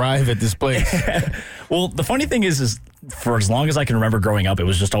did you arrive at this place? Well, the funny thing is for as long as I can remember growing up, it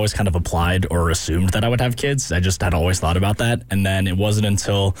was just always kind of applied or assumed that I would have kids. I just had always thought about that. And then it wasn't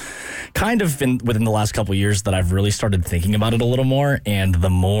until kind of within the last couple of years that I've really started thinking about it a little more. And the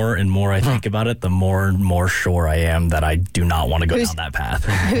more and more I think about it, the more and more sure I am that I do not want to go down that path.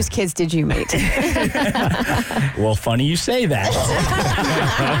 Whose kids did you meet? Well, funny you say that.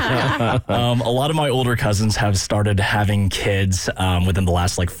 A lot of my older cousins have started having kids within the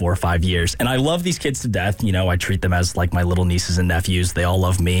last 4 or 5 years. And I love these kids to death. You know, I treat them as like my little nieces and nephews. They all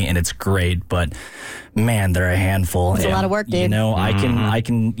love me and it's great. But man, they're a handful. It's a lot of work, dude. You know, I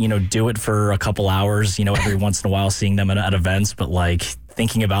can, do it for a couple hours, every once in a while, seeing them at events. But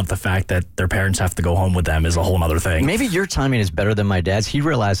thinking about the fact that their parents have to go home with them is a whole other thing. Maybe your timing is better than my dad's. He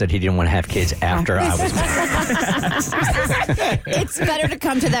realized that he didn't want to have kids after I was married. It's better to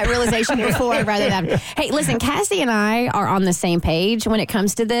come to that realization before rather than. Hey, listen, Cassie and I are on the same page when it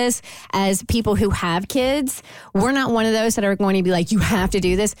comes to this. As people who have kids, we're not one of those that are going to be like, you have to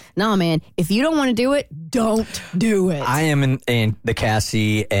do this. No, man, if you don't want to do it, don't do it. I am in the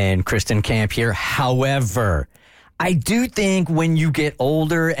Cassie and Kristen camp here. However, I do think when you get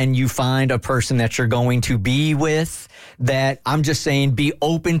older and you find a person that you're going to be with, that I'm just saying be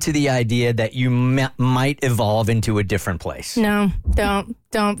open to the idea that you might evolve into a different place. No, don't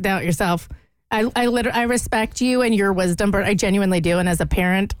doubt yourself. I respect you and your wisdom, but I genuinely do. And as a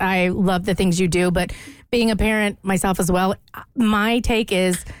parent, I love the things you do. But being a parent myself as well, my take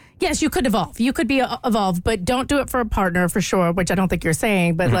is, yes, you could evolve. You could be evolved, but don't do it for a partner for sure, which I don't think you're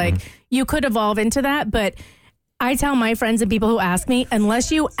saying. But you could evolve into that. But I tell my friends and people who ask me,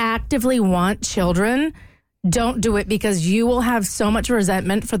 unless you actively want children, don't do it, because you will have so much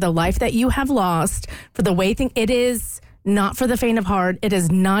resentment for the life that you have lost, for the way it is not for the faint of heart. It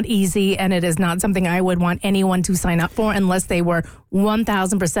is not easy, and it is not something I would want anyone to sign up for unless they were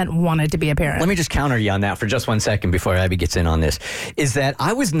 1,000% wanted to be a parent. Let me just counter you on that for just 1 second before Abby gets in on this. Is that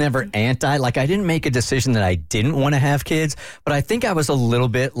I was never anti, like I didn't make a decision that I didn't want to have kids, but I think I was a little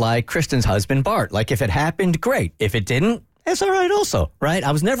bit like Kristen's husband, Bart. Like if it happened, great. If it didn't, it's all right also, right?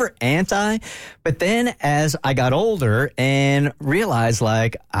 I was never anti, but then as I got older and realized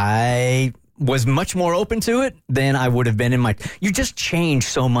like I was much more open to it than I would have been in my... You just change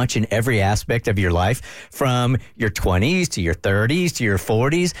so much in every aspect of your life, from your 20s to your 30s to your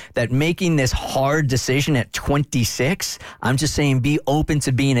 40s, that making this hard decision at 26, I'm just saying be open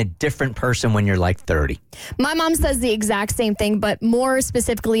to being a different person when you're like 30. My mom says the exact same thing, but more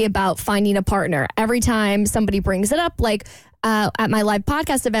specifically about finding a partner. Every time somebody brings it up, like... at my live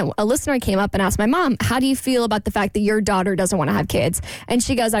podcast event, a listener came up and asked my mom, how do you feel about the fact that your daughter doesn't want to have kids? And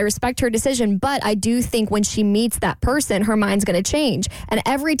she goes, I respect her decision, but I do think when she meets that person, her mind's going to change. And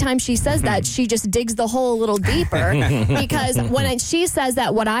every time she says that, she just digs the hole a little deeper, because when she says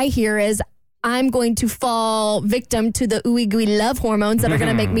that, what I hear is, I'm going to fall victim to the ooey gooey love hormones that are going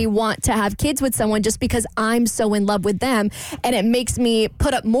to make me want to have kids with someone just because I'm so in love with them. And it makes me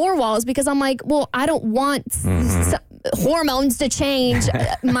put up more walls because I'm like, well, I don't want hormones to change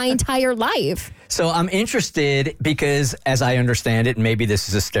my entire life. So I'm interested because, as I understand it, maybe this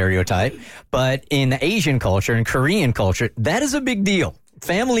is a stereotype, but in Asian culture and Korean culture, that is a big deal.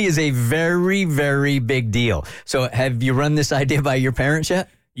 Family is a very, very big deal. So have you run this idea by your parents yet?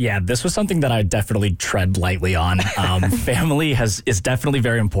 Yeah, this was something that I definitely tread lightly on. Family is definitely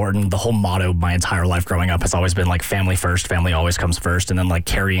very important. The whole motto my entire life growing up has always been like family first, family always comes first. And then like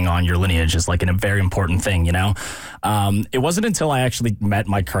carrying on your lineage is like a very important thing, you know? It wasn't until I actually met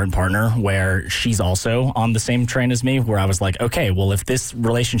my current partner where she's also on the same train as me, where I was like, okay, well, if this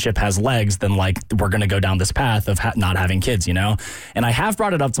relationship has legs, then like we're going to go down this path of not having kids, you know? And I have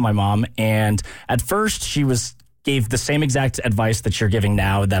brought it up to my mom. And at first she gave the same exact advice that you're giving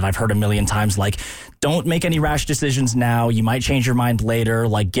now that I've heard a million times, like, don't make any rash decisions now. You might change your mind later.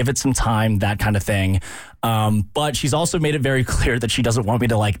 Like, give it some time, that kind of thing. But she's also made it very clear that she doesn't want me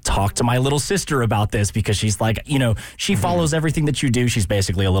to, like, talk to my little sister about this because she's like, you know, she follows everything that you do. She's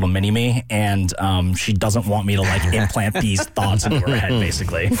basically a little mini-me, and she doesn't want me to, like, implant these thoughts into her head,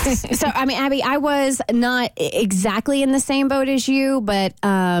 basically. So, I mean, Abby, I was not exactly in the same boat as you, but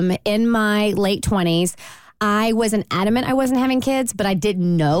in my late 20s, I wasn't adamant I wasn't having kids, but I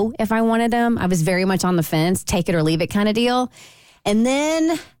didn't know if I wanted them. I was very much on the fence, take it or leave it kind of deal. And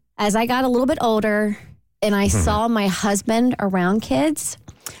then as I got a little bit older and I saw my husband around kids,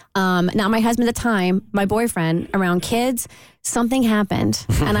 not my husband at the time, my boyfriend around kids, something happened.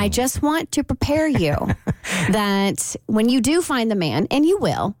 And I just want to prepare you that when you do find the man, and you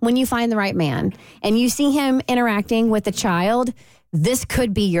will, when you find the right man, and you see him interacting with a child, this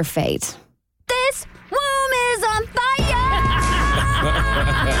could be your fate. This womb is on fire!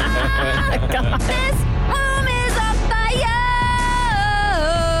 This womb is on fire!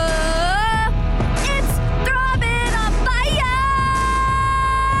 It's throbbing on fire!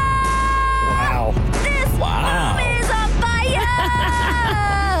 Wow. This womb is on fire!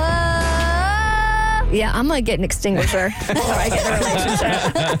 Yeah, I'm going to get an extinguisher before I get in a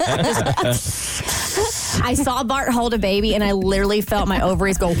relationship. I saw Bart hold a baby, and I literally felt my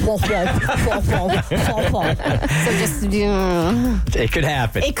ovaries go whoa, whoa, whoa, whoa, whoa, whoa. So just, it could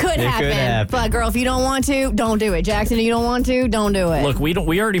happen. It could happen. But girl, if you don't want to, don't do it. Jackson, if you don't want to, don't do it. Look, we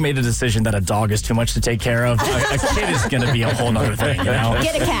already made a decision that a dog is too much to take care of. A kid is going to be a whole nother thing, you know?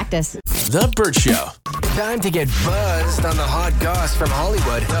 Get a cactus. The Burt Show. Time to get buzzed on the hot goss from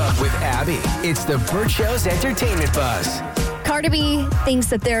Hollywood with Abby. It's the Burt Show's entertainment buzz. Cardi B thinks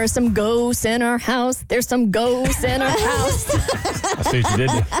that there are some ghosts in her house. There's some ghosts in her house. I see what you did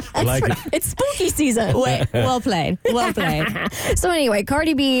there. I like it. It's spooky season. Well played. Well played. So anyway,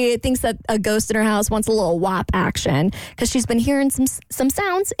 Cardi B thinks that a ghost in her house wants a little WAP action because she's been hearing some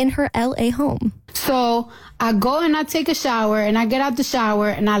sounds in her LA home. So I go and I take a shower, and I get out the shower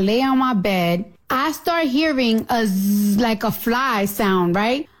and I lay on my bed. I start hearing a zzz, like a fly sound,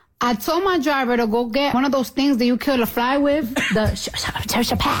 right? I told my driver to go get one of those things that you kill a fly with, the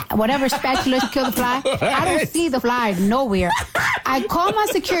whatever spatula to kill the fly. I don't see the fly nowhere. I call my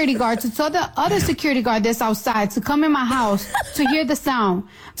security guard to tell the other security guard that's outside to come in my house to hear the sound.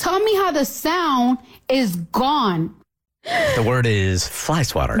 Tell me how the sound is gone. The word is fly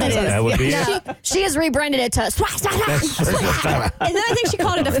swatter. That would be it. She has rebranded it to swat, swat, swat. And then I think she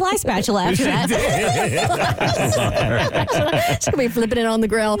called it a fly spatula after that. She's going to be flipping it on the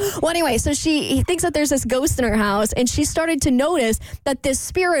grill. Well, anyway, so he thinks that there's this ghost in her house, and she started to notice that this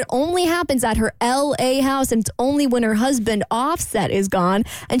spirit only happens at her L.A. house, and it's only when her husband, Offset, is gone,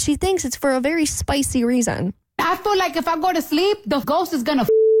 and she thinks it's for a very spicy reason. I feel like if I go to sleep, the ghost is gonna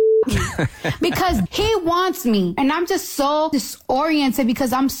me because he wants me, and I'm just so disoriented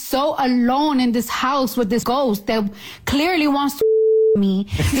because I'm so alone in this house with this ghost that clearly wants to me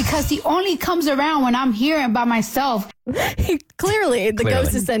because he only comes around when I'm here and by myself. Clearly, the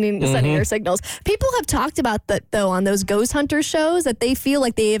ghost is sending her signals. People have talked about that, though, on those ghost hunter shows, that they feel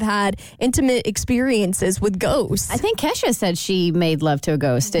like they have had intimate experiences with ghosts. I think Kesha said she made love to a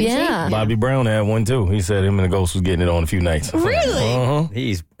ghost, didn't she? Bobby Brown had one, too. He said him and the ghost was getting it on a few nights. Really?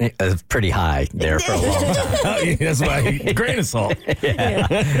 He's pretty high there for a long time. That's why grain of salt.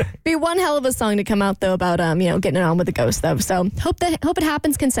 Be one hell of a song to come out, though, about getting it on with the ghost, though. So hope it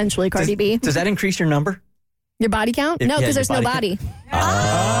happens consensually, Cardi B. Does that increase your number? Your body count? No, because there's no body.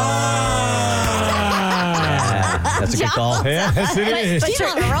 That's a good call. Yes, it is. But you're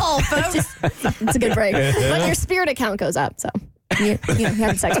on a roll, folks. It's a good break. But your spirit account goes up, so you're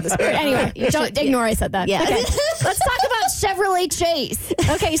having sex with the spirit. Anyway, don't ignore I said that. Yeah. Okay, let's talk about Chevrolet Chase.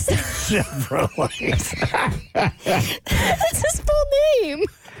 Okay, so Chevrolet. that's his full name.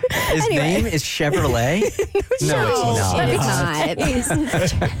 His name is Chevrolet? No, it's not.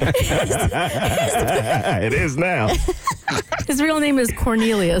 It is now. His real name is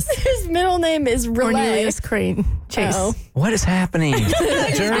Cornelius. His middle name is Relay. Cornelius Crane Chase. Oh. What is happening? During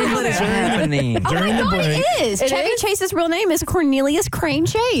the break. It is. Chevy Chase's real name is Cornelius Crane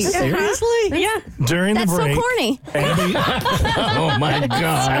Chase. Seriously? Yeah. During the That's break. so corny. Abby, Oh, my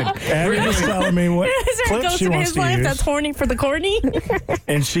God. Abby was telling me what Is there a clip ghost she in wants his to life use. that's horny for the corny?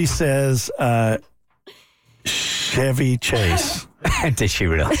 And she says, Chevy Chase. Did she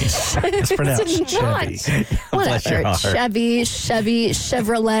really? It's pronounced It's not. Chevy. Bless your Whatever. heart. Chevy,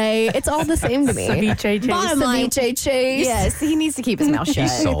 Chevrolet. It's all the same to me. Ceviche Chase. Bottom line, Ceviche Chase. yes, he needs to keep his mouth shut.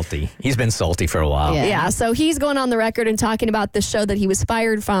 He's salty. He's been salty for a while. Yeah. Yeah, so he's going on the record and talking about the show that he was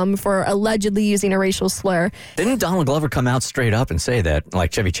fired from for allegedly using a racial slur. Didn't Donald Glover come out straight up and say that,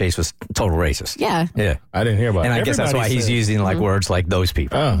 like, Chevy Chase was total racist? Yeah. Yeah. I didn't hear about And it. I guess that's why he's using, like, words like those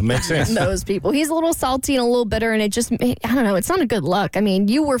people. Oh, makes sense. Those people. He's a little salty and a little bitter, and it just, I don't know, it's not a good look. I mean,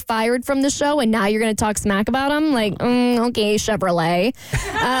 you were fired from the show, and now you're going to talk smack about him? Like, okay, Chevrolet.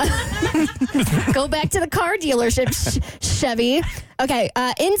 Go back to the car dealership, Chevy. Okay,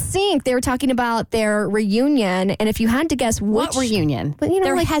 NSYNC, they were talking about their reunion, and if you had to guess What reunion? But,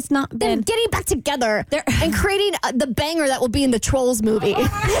 there has not them been. getting back together and creating the banger that will be in the Trolls movie.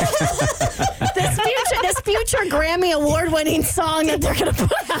 this future Grammy award-winning song that they're going to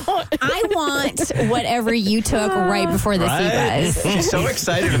put out. I want whatever you took right before this, you guys. She's so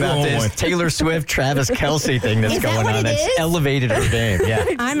excited about this Taylor Swift, Travis Kelce thing that's Is that going what on. it It's is? elevated her game. Yeah.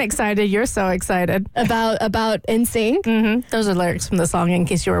 I'm excited. You're so excited. About NSYNC? Mm-hmm. Those are lyrics from the song, in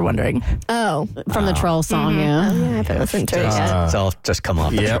case you were wondering. Oh. From the Troll song, yeah. Yeah, I haven't listened to it yet. So I'll just come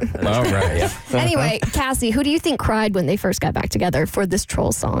up. Yep. All right. Yeah. Anyway, Cassie, who do you think cried when they first got back together for this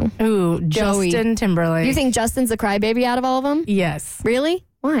Troll song? Ooh, Joey. Justin Timberlake. You think Justin's the crybaby out of all of them? Yes. Really?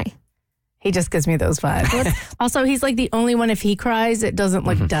 Why? He just gives me those vibes. Also, he's like the only one, if he cries, it doesn't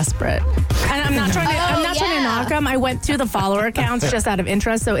look desperate. And I'm not trying to knock him. I went through the follower accounts just out of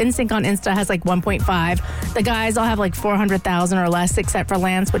interest. So NSYNC on Insta has like 1.5. The guys all have like 400,000 or less, except for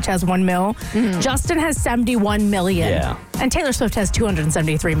Lance, which has 1 mil. Justin has 71 million. Yeah. And Taylor Swift has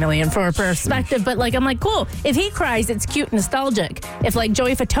 273 million for perspective. But like, I'm like, cool. If he cries, it's cute, nostalgic. If like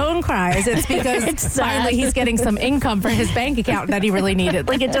Joey Fatone cries, it's because finally he's getting some income for his bank account that he really needed.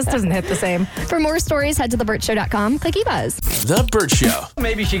 Like, it just doesn't hit the same. For more stories, head to thebertshow.com. Click eBuzz. The Burt Show.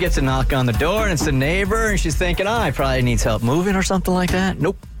 Maybe she gets a knock on the door and it's the neighbor and she's thinking, he probably needs help moving or something like that.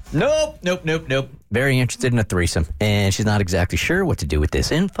 Nope. Very interested in a threesome. And she's not exactly sure what to do with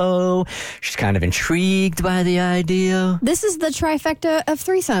this info. She's kind of intrigued by the idea. This is the trifecta of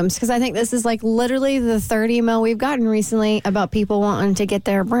threesomes, because I think this is like literally the third email we've gotten recently about people wanting to get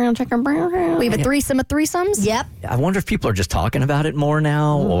their brown chicken. We have a threesome of threesomes? Yep. I wonder if people are just talking about it more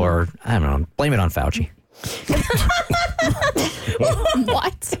now or, I don't know, blame it on Fauci.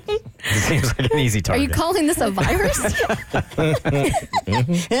 What? It seems like an easy Are target. you calling this a virus?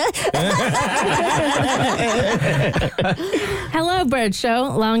 Hello, Bird Show,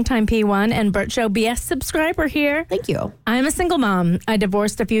 longtime P1 and Bird Show BS subscriber here. Thank you. I'm a single mom. I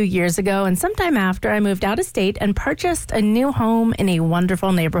divorced a few years ago, and sometime after, I moved out of state and purchased a new home in a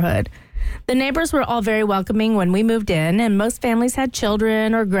wonderful neighborhood. The neighbors were all very welcoming when we moved in, and most families had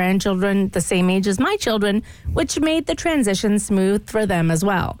children or grandchildren the same age as my children, which made the transition smooth for them as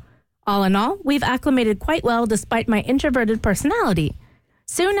well. All in all, we've acclimated quite well despite my introverted personality.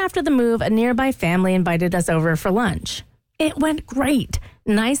 Soon after the move, a nearby family invited us over for lunch. It went great.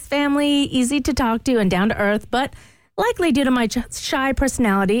 Nice family, easy to talk to and down to earth, but likely due to my shy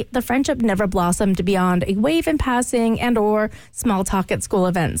personality, the friendship never blossomed beyond a wave in passing and or small talk at school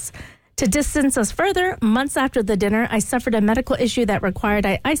events. To distance us further, months after the dinner, I suffered a medical issue that required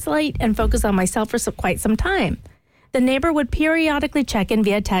I isolate and focus on myself for quite some time. The neighbor would periodically check in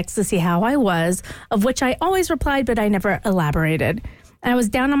via text to see how I was, of which I always replied, but I never elaborated. I was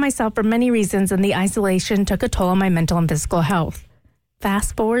down on myself for many reasons, and the isolation took a toll on my mental and physical health.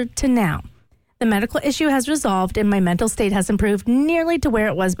 Fast forward to now. The medical issue has resolved, and my mental state has improved nearly to where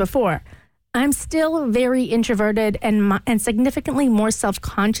it was before. I'm still very introverted and significantly more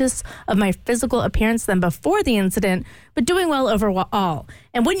self-conscious of my physical appearance than before the incident, but doing well overall.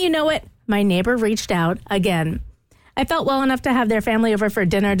 And wouldn't you know it, my neighbor reached out again. I felt well enough to have their family over for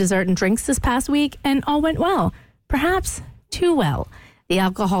dinner, dessert, and drinks this past week, and all went well. Perhaps too well. The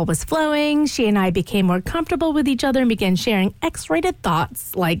alcohol was flowing. She and I became more comfortable with each other and began sharing X-rated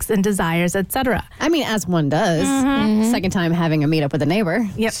thoughts, likes, and desires, etc. I mean, as one does. Second time having a meetup with a neighbor.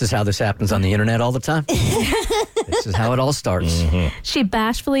 Yep. This is how this happens on the internet all the time. This is how it all starts. She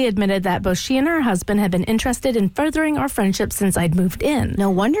bashfully admitted that both she and her husband had been interested in furthering our friendship since I'd moved in. No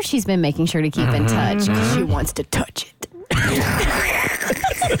wonder she's been making sure to keep in touch, because she wants to touch it.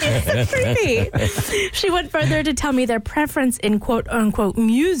 It's creepy. She went further to tell me their preference in quote-unquote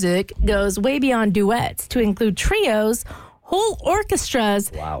music goes way beyond duets to include trios, whole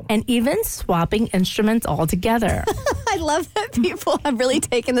orchestras, and even swapping instruments altogether. I love that people have really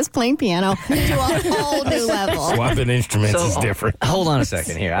taken this playing piano to a whole new level. Swapping instruments is different. Hold on a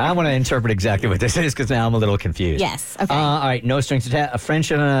second here. I want to interpret exactly what this is because now I'm a little confused. Yes. Okay. All right. No strings attached. A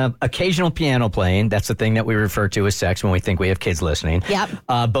friendship and occasional piano playing. That's the thing that we refer to as sex when we think we have kids listening.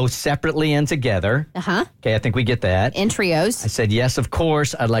 Yep. Both separately and together. Uh-huh. Okay, I think we get that. In trios. I said, yes, of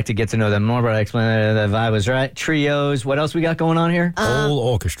course. I'd like to get to know them more, but I explained that I was right. Trios. What else we got going on here? Whole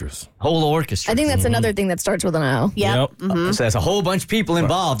orchestras. Whole orchestra. I think that's another thing that starts with an O. Yep. So that's a whole bunch of people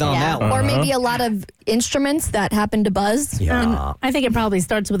involved on that one. Or maybe a lot of instruments that happen to buzz. Yeah. I think it probably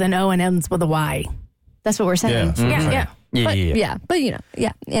starts with an O and ends with a Y. That's what we're saying. But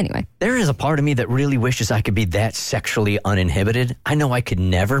anyway. There is a part of me that really wishes I could be that sexually uninhibited. I know I could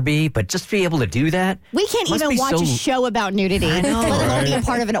never be, but just be able to do that. We can't must even be watch so- a show about nudity, I know, let alone be a right?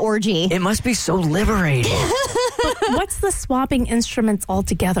 part of an orgy. It must be so liberating. What's the swapping instruments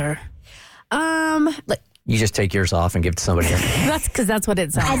altogether? You just take yours off and give it to somebody else. That's because that's what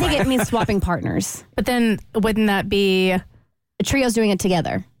it sounds I think like. it means swapping partners. But then wouldn't that be A trio's doing it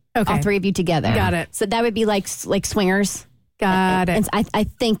together. Okay. All three of you together. Got it. So that would be like swingers. Got it. And I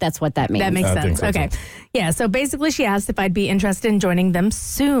think that's what that means. That makes I think sense. so, Okay. too. Yeah. So basically, she asked if I'd be interested in joining them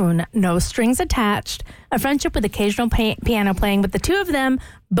soon. No strings attached. A friendship with occasional piano playing with the two of them,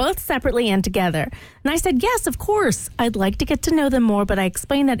 both separately and together. And I said, yes, of course. I'd like to get to know them more, but I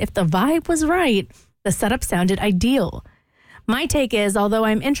explained that if the vibe was right, the setup sounded ideal. My take is, although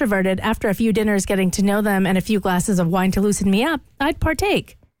I'm introverted, after a few dinners getting to know them and a few glasses of wine to loosen me up, I'd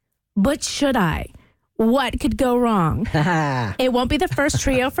partake. But should I? What could go wrong? It won't be the first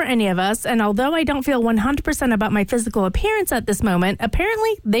trio for any of us, and although I don't feel 100% about my physical appearance at this moment,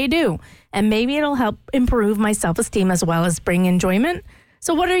 apparently they do. And maybe it'll help improve my self-esteem as well as bring enjoyment.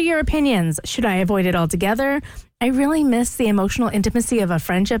 So what are your opinions? Should I avoid it altogether? I really miss the emotional intimacy of a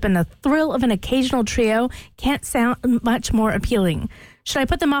friendship, and the thrill of an occasional trio can't sound much more appealing. Should I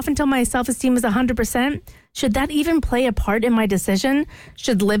put them off until my self-esteem is 100%? Should that even play a part in my decision?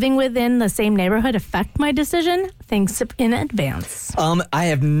 Should living within the same neighborhood affect my decision? Thanks in advance. I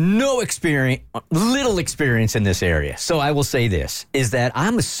have little experience in this area. So I will say this, is that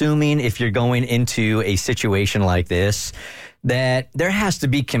I'm assuming if you're going into a situation like this, that there has to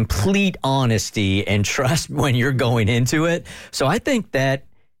be complete honesty and trust when you're going into it. So I think that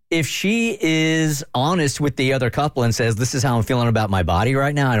if she is honest with the other couple and says, this is how I'm feeling about my body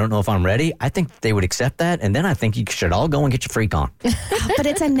right now, I don't know if I'm ready, I think they would accept that. And then I think you should all go and get your freak on. But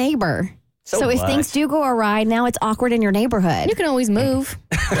it's a neighbor. So if what? things do go awry, now it's awkward in your neighborhood. You can always move.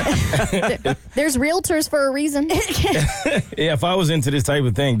 There's realtors for a reason. Yeah, if I was into this type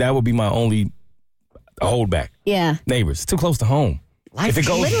of thing, that would be my only holdback. Yeah. Neighbors, too close to home. Life if it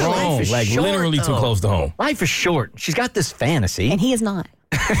goes literally- wrong, life is like short, literally too though. close to home. Life is short. She's got this fantasy. And he is not.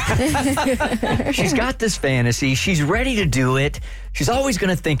 She's got this fantasy. She's ready to do it. She's always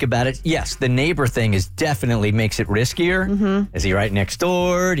going to think about it. Yes, the neighbor thing is definitely makes it riskier. Mm-hmm. Is he right next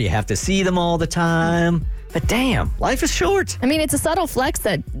door? Do you have to see them all the time? But damn, life is short. I mean, it's a subtle flex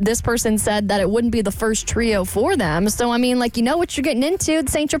that this person said that it wouldn't be the first trio for them. So, I mean, like, you know what you're getting into.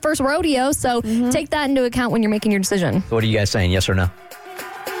 This ain't your first rodeo. So take that into account when you're making your decision. What are you guys saying? Yes or no?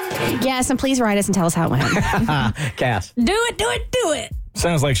 Yes, and please write us and tell us how it went. Cass. Do it.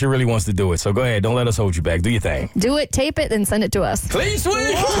 Sounds like she really wants to do it. So go ahead. Don't let us hold you back. Do your thing. Do it, tape it, then send it to us. Please, Wait,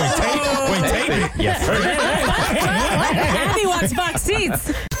 tape it. Yes. Abby wants box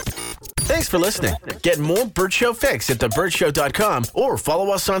seats. Thanks for listening. Get more Burt Show fix at thebirdshow.com or follow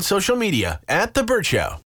us on social media @The Burt Show.